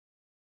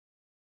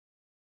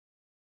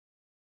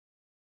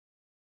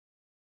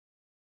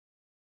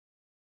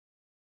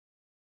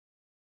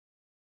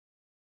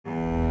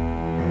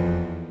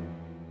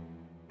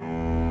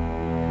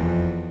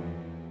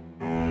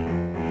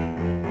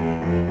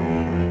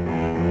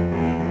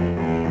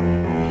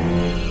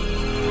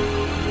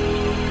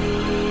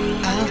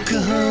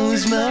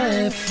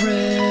my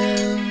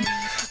friend,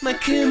 my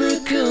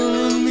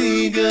chemical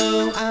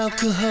amigo.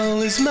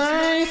 Alcohol is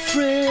my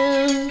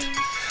friend,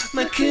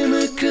 my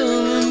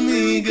chemical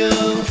amigo.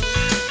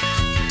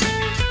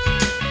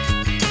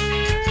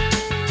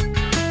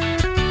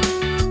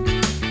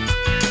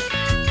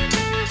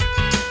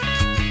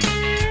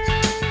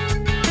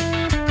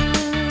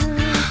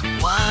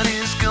 What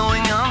is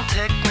going on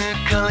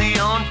technically?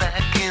 On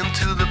back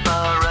into the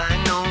bar,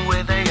 I know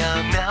where they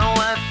are now.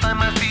 I find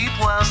my feet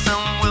while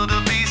some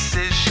wildebeest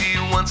says she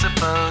wants a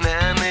bun,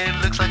 and it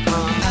looks like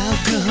fun.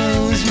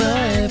 Alcohol is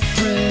my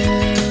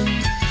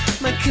friend,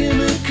 my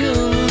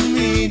chemical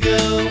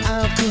amigo.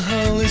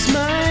 Alcohol is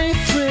my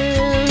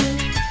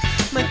friend,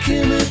 my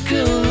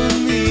chemical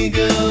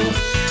amigo.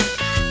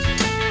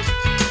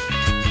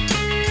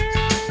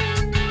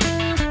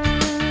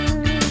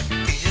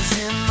 Is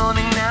it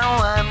morning now?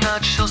 I'm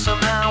not sure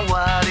somehow.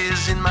 What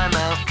is in my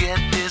mouth? Get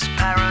this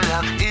parrot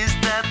out. Is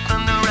that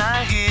thunder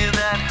I hear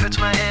that hurts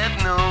my head?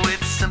 No,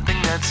 it's something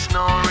that's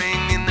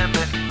snoring in the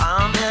bed.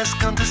 Arm has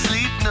gone to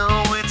sleep. No,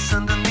 it's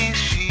underneath.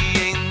 She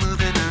ain't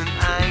moving and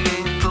I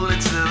ain't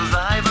fooling.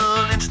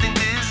 Survival instinct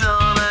is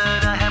all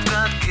that I have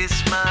got. Kiss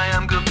my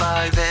arm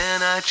goodbye,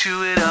 then I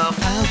chew it off.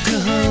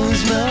 Alcohol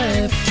is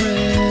my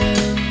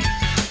friend,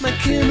 my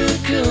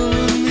chemical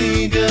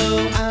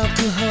amigo.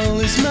 Alcohol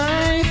is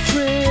my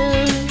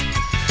friend,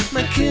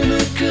 my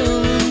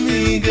chemical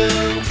amigo.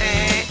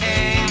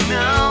 Ain't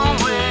no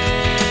way.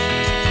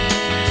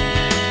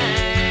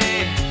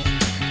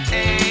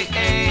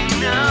 Ain't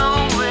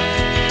no way.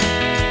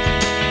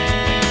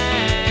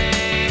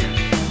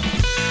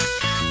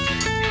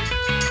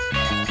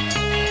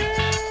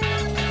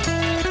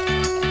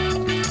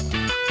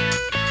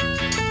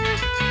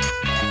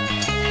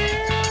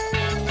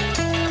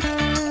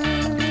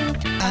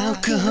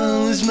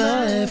 Alcohol is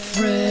my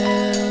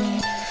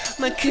friend,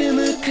 my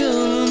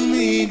chemical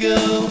amigo.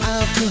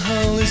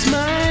 Alcohol is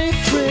my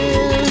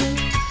friend.